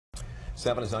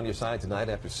7 is on your side tonight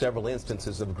after several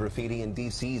instances of graffiti in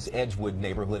D.C.'s Edgewood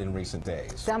neighborhood in recent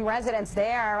days. Some residents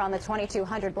there on the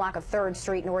 2200 block of 3rd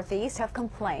Street Northeast have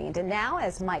complained. And now,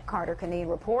 as Mike Carter-Canine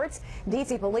reports,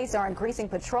 D.C. police are increasing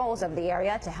patrols of the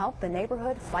area to help the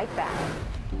neighborhood fight back.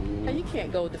 You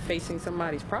can't go defacing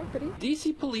somebody's property.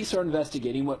 D.C. police are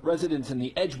investigating what residents in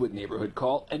the Edgewood neighborhood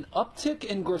call an uptick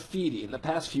in graffiti in the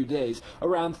past few days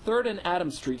around 3rd and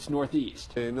Adams Streets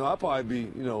Northeast. I'd probably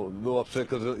be, a little upset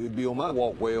because it'd be on my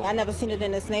walkway. I never seen it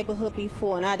in this neighborhood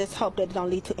before, and I just hope that it don't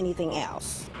lead to anything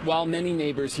else. While many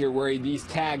neighbors here worry these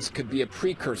tags could be a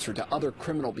precursor to other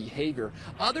criminal behavior,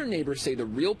 other neighbors say the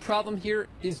real problem here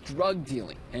is drug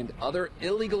dealing and other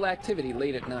illegal activity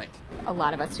late at night. A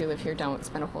lot of us who live here don't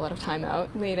spend a whole lot of time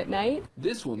out late at night.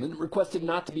 This woman requested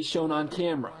not to be shown on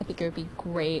camera. I think it would be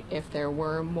great if there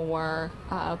were more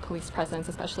police presence,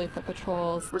 especially foot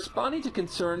patrols. Responding to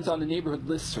concerns on the neighborhood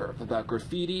listserv about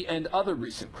graffiti and other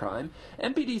recent crime,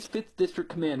 MPD's 5th District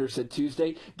Commander said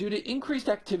Tuesday, due to increased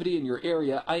activity in your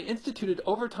area, I instituted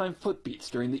overtime footbeats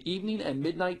during the evening and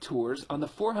midnight tours on the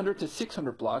 400 to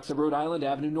 600 blocks of Rhode Island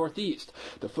Avenue Northeast.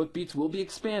 The footbeats will be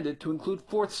expanded to include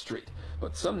 4th Street.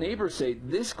 But some neighbors say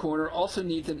this corner also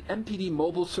needs an MPD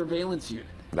mobile surveillance unit.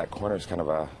 That corner is kind of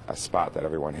a spot that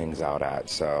everyone hangs out at,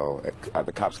 so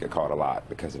the cops get called a lot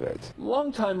because of it.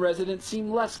 Longtime residents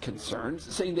seem less concerned,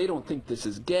 saying they don't think this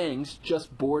is gangs,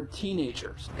 just bored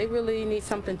teenagers. They really need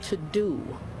something to do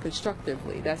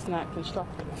constructively. That's not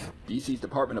constructive. D.C.'s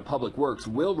Department of Public Works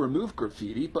will remove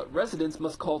graffiti, but residents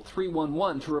must call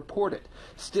 311 to report it.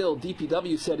 Still,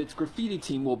 DPW said its graffiti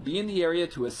team will be in the area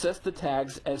to assess the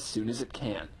tags as soon as it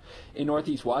can. In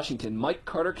Northeast Washington, Mike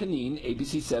Carter-Canine,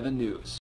 ABC 7 News.